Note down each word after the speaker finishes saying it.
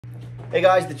Hey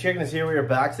guys, the Chicken is here. We are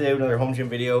back today with another home gym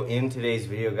video. In today's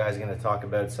video, guys, I'm going to talk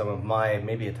about some of my,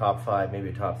 maybe a top 5, maybe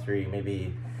a top 3,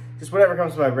 maybe just whatever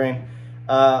comes to my brain,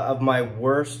 of my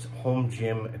worst home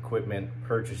gym equipment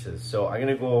purchases. So I'm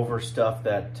going to go over stuff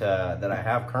that I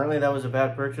have currently that was a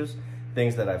bad purchase,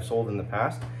 things that I've sold in the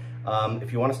past.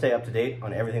 If you want to stay up to date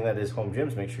on everything that is home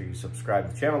gyms, make sure you subscribe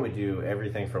to the channel. We do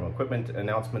everything from equipment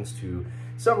announcements to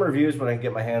some reviews when I can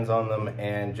get my hands on them,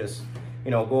 and just, you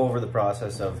know, go over the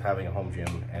process of having a home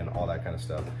gym and all that kind of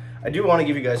stuff. I do want to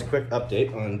give you guys a quick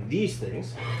update on these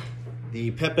things.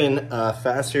 The Pepin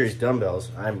Fast Series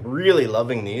dumbbells. I'm really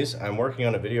loving these. I'm working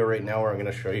on a video right now where I'm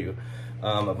going to show you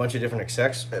a bunch of different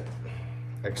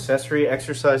accessory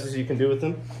exercises you can do with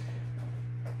them.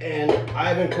 And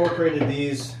I've incorporated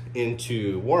these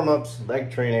into warm-ups, leg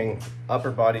training,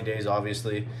 upper body days,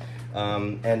 obviously.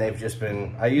 And they've just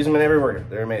been, I use them in every workout.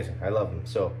 They're amazing. I love them.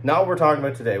 So now what we're talking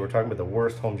about today, we're talking about the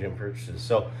worst home gym purchases.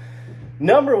 So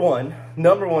number one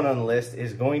on the list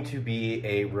is going to be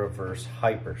a reverse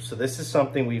hyper. So this is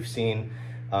something we've seen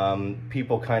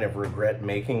people kind of regret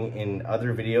making in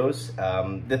other videos.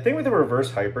 The thing with the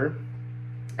reverse hyper,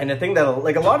 and the thing that,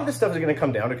 like, a lot of this stuff is going to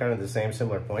come down to kind of the same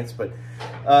similar points, but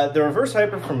the reverse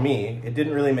hyper for me, it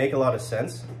didn't really make a lot of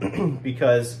sense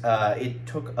because it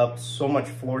took up so much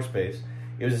floor space.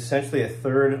 It was essentially a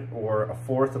third or a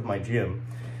fourth of my gym.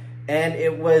 And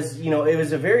it was, you know, it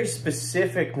was a very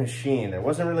specific machine. There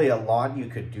wasn't really a lot you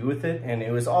could do with it, and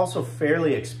it was also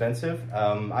fairly expensive.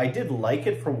 I did like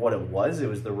it for what it was. It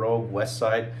was the Rogue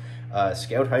Westside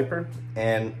Scout Hyper,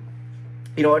 and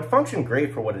you know, it functioned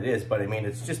great for what it is, but I mean,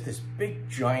 it's just this big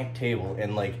giant table,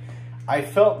 and like, I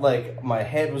felt like my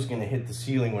head was gonna hit the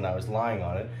ceiling when I was lying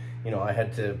on it. You know, I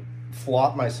had to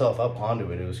flop myself up onto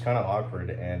it. It was kind of awkward,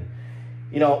 and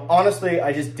you know, honestly,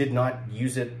 I just did not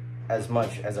use it as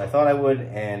much as I thought I would,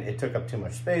 and it took up too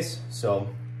much space, so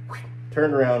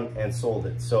turned around and sold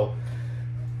it. So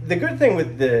the good thing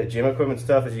with the gym equipment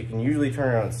stuff is you can usually turn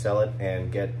around and sell it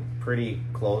and get pretty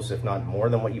close, if not more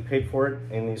than what you paid for it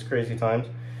in these crazy times.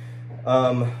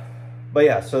 But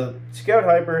yeah, so Scout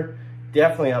Hyper,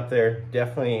 definitely up there,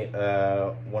 definitely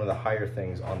one of the higher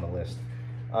things on the list.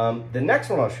 The next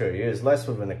one I'll show you is less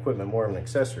of an equipment, more of an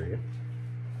accessory.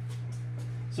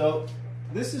 So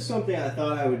this is something I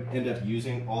thought I would end up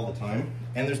using all the time,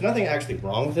 and there's nothing actually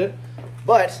wrong with it,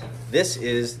 but this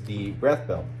is the breath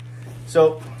belt.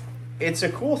 So it's a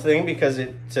cool thing because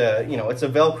it, you know, it's a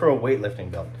Velcro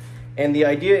weightlifting belt. And the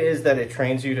idea is that it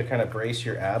trains you to kind of brace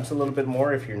your abs a little bit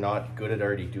more if you're not good at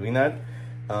already doing that.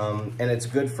 And it's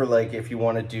good for, like, if you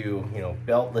want to do, you know,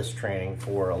 beltless training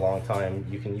for a long time,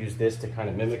 you can use this to kind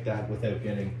of mimic that without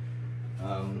getting,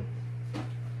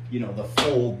 you know, the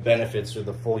full benefits or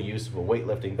the full use of a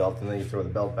weightlifting belt. And then you throw the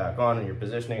belt back on and your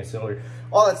positioning is similar,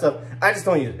 all that stuff. I just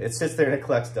don't use it. It sits there and it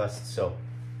collects dust. So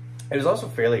it was also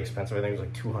fairly expensive. I think it was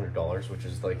like $200, which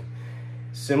is like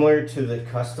similar to the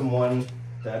custom one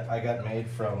that I got made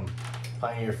from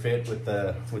Pioneer Fit with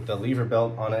the lever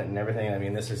belt on it and everything. I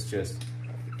mean, this is just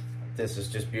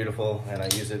beautiful, and I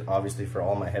use it obviously for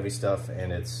all my heavy stuff,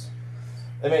 and it's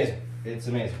amazing. It's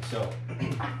amazing. So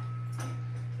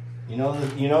you know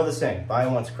the saying, buy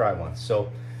once, cry once.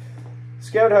 So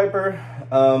Scout Hyper,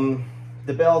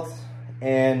 the belt,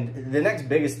 and the next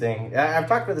biggest thing, I've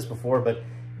talked about this before, but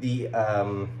the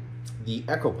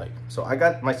Echo Bike. So I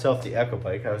got myself the Echo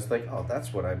Bike. I was like, oh,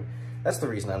 that's the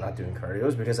reason I'm not doing cardio,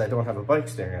 is because I don't have a bike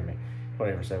staring at me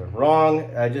 24/7.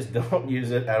 Wrong. I just don't use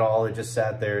it at all. It just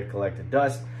sat there, it collected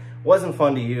dust. Wasn't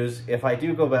fun to use. If I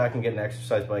do go back and get an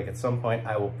exercise bike at some point,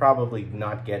 I will probably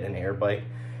not get an air bike.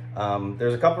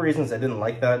 There's a couple reasons I didn't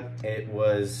like that.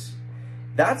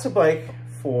 That's a bike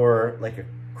for like a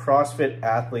CrossFit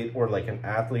athlete, or like an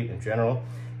athlete in general.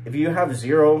 If you have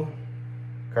zero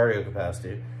cardio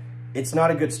capacity, it's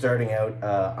not a good starting out.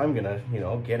 I'm gonna, you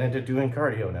know, get into doing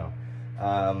cardio now.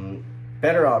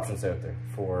 Better options out there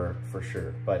for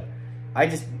sure, but I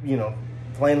just, you know,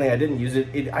 plainly I didn't use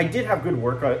it. I did have good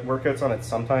workouts on it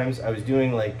sometimes. I was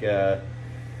doing like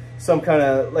some kind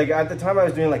of, like, at the time I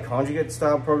was doing like conjugate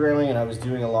style programming, and I was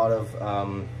doing a lot of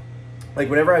like,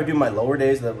 whenever I would do my lower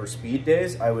days that were speed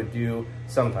days, I would do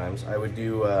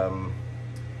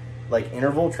like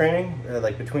interval training,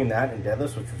 like between that and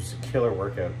deadlifts, which was a killer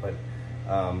workout. But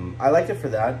I liked it for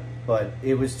that, but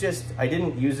it was just, I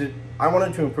didn't use it. I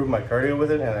wanted to improve my cardio with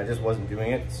it, and I just wasn't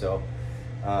doing it. So,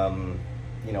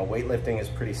 you know, weightlifting is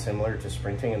pretty similar to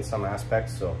sprinting in some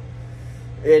aspects. So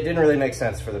it didn't really make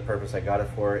sense for the purpose I got it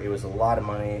for. It was a lot of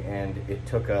money, and it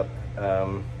took up,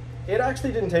 it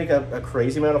actually didn't take up a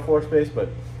crazy amount of floor space, but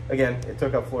again, it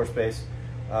took up floor space.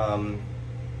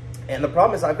 And the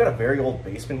problem is I've got a very old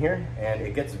basement here and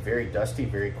it gets very dusty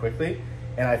very quickly.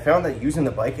 And I found that using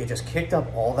the bike, it just kicked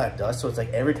up all that dust. So it's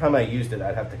like every time I used it,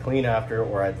 I'd have to clean after,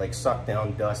 or I'd like suck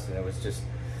down dust, and it was just,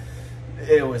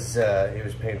 it was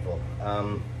painful.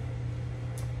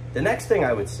 The next thing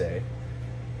I would say,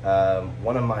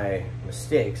 one of my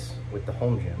mistakes with the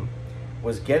home gym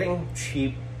was getting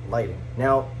cheap lighting.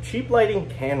 Now, cheap lighting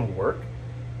can work.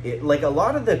 It, like a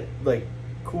lot of the like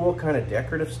cool kind of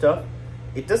decorative stuff,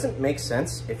 it doesn't make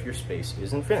sense if your space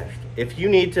isn't finished. If you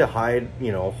need to hide,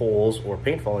 you know, holes or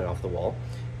paint falling off the wall,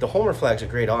 the Homer flag's a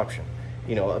great option.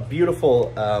 You know, a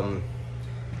beautiful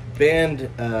band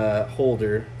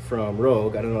holder from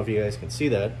Rogue. I don't know if you guys can see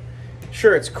that.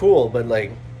 Sure, it's cool, but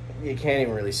like you can't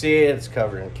even really see it. It's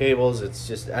covered in cables. It's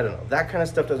just, I don't know. That kind of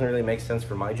stuff doesn't really make sense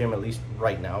for my gym, at least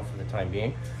right now for the time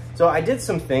being. So I did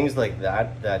some things like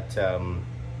that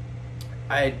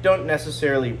I don't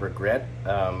necessarily regret,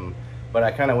 but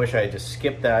I kind of wish I had just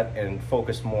skipped that and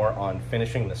focused more on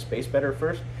finishing the space better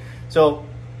first. So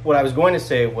what I was going to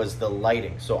say was the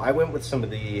lighting. So I went with some of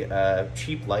the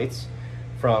cheap lights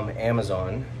from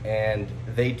Amazon, and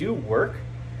they do work.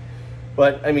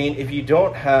 But I mean, if you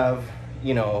don't have,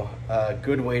 you know, a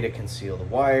good way to conceal the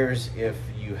wires, if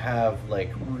you have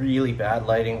like really bad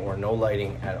lighting or no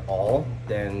lighting at all,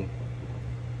 then,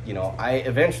 you know, I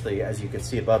eventually, as you can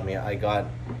see above me, I got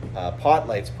pot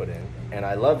lights put in, and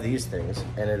I love these things,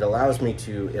 and it allows me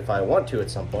to, if I want to at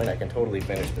some point, I can totally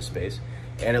finish the space,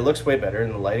 and it looks way better,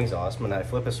 and the lighting's awesome, and I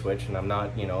flip a switch, and I'm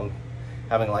not, you know,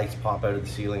 having lights pop out of the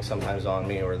ceiling sometimes on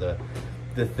me, or the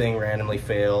thing randomly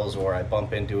fails, or I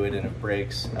bump into it and it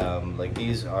breaks. Like,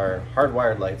 these are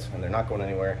hardwired lights, and they're not going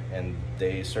anywhere, and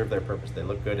they serve their purpose. They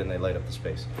look good, and they light up the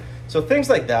space. So things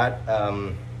like that,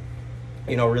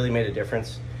 you know, really made a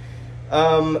difference.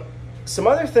 Some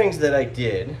other things that I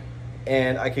did,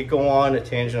 and I could go on a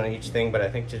tangent on each thing, but I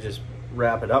think to just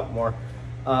wrap it up more,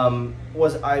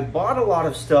 was I bought a lot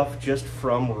of stuff just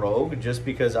from Rogue, just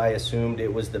because I assumed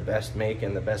it was the best make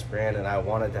and the best brand, and I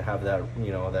wanted to have that,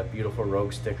 you know, that beautiful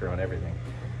Rogue sticker on everything,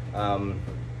 or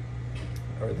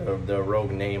the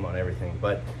Rogue name on everything.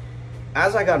 But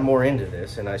as I got more into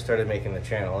this and I started making the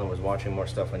channel and was watching more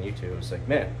stuff on YouTube, it was like,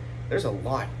 man, there's a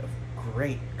lot of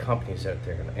great companies out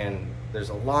there, and there's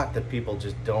a lot that people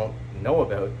just don't know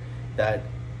about that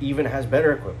even has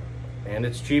better equipment, and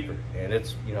it's cheaper, and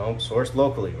it's, you know, sourced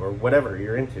locally or whatever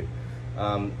you're into.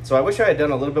 So I wish I had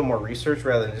done a little bit more research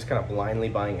rather than just kind of blindly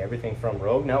buying everything from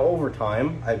Rogue. Now over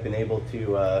time I've been able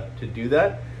to do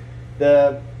that.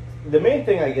 The main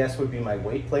thing, I guess, would be my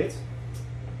weight plates,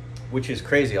 which is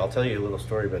crazy. I'll tell you a little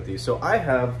story about these. So I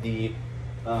have the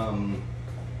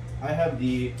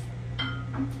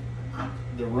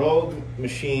Rogue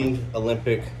machined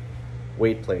Olympic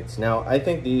weight plates. Now I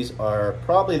think these are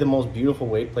probably the most beautiful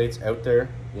weight plates out there,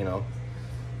 you know,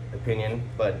 opinion,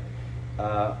 but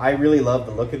I really love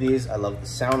the look of these. I love the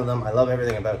sound of them. I love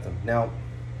everything about them. Now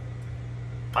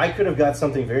I could have got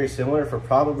something very similar for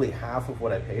probably half of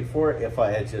what I paid for it if I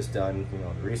had just done, you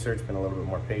know, the research, been a little bit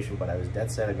more patient, but I was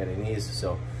dead set on getting these.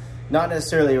 So not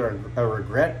necessarily a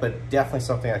regret, but definitely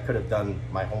something I could have done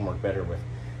my homework better with.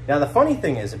 Now the funny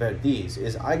thing is about these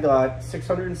is I got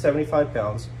 675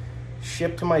 pounds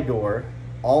shipped to my door,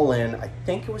 all in. I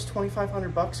think it was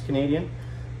 2,500 bucks Canadian.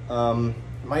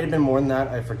 Might have been more than that,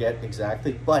 I forget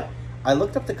exactly, but I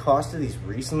looked up the cost of these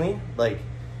recently, like,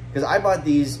 because I bought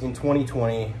these in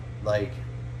 2020, like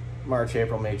March,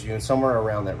 April, May, June, somewhere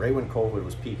around that, right when COVID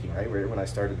was peaking, right when I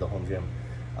started the home gym.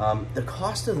 The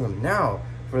cost of them now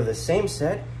for the same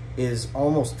set is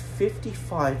almost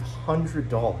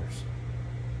 $5,500.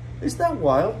 Isn't that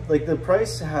wild? Like, the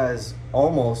price has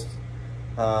almost,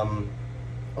 oh,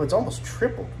 it's almost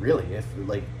tripled, really, if,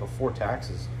 like, before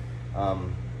taxes.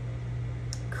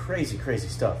 Crazy, crazy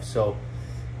stuff. So,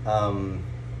 kind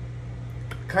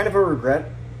of a regret,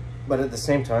 but at the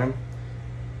same time,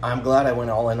 I'm glad I went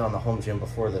all in on the home gym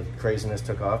before the craziness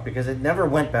took off, because it never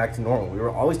went back to normal. We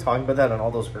were always talking about that on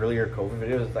all those earlier COVID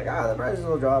videos. It's like, the prices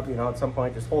will drop, you know, at some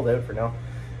point, just hold out for now.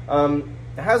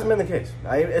 It hasn't been the case.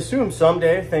 I assume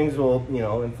someday things will, you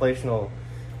know, inflation will,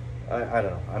 I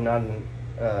don't know. I'm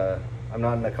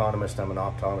not an economist, I'm an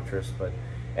optometrist, but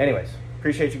anyways,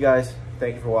 appreciate you guys.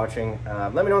 Thank you for watching.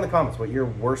 Let me know in the comments what your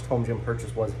worst home gym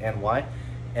purchase was and why.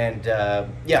 And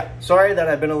yeah, sorry that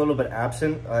I've been a little bit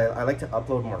absent. I like to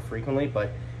upload more frequently, but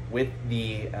with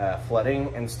the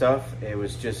flooding and stuff, it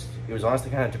was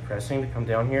honestly kind of depressing to come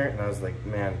down here, and I was like,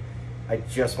 man, I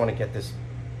just want to get this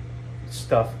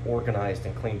stuff organized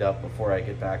and cleaned up before I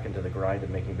get back into the grind of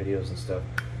making videos and stuff.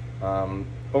 But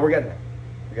we're getting there.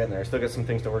 We're getting there. I still got some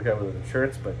things to work out with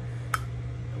insurance, but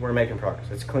we're making progress.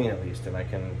 It's clean at least, and I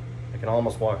can I can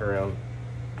almost walk around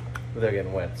without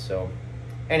getting wet. So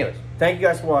anyways, thank you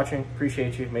guys for watching.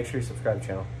 Appreciate you. Make sure you subscribe to the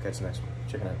channel. Catch you next one.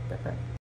 Check it out. Backpack.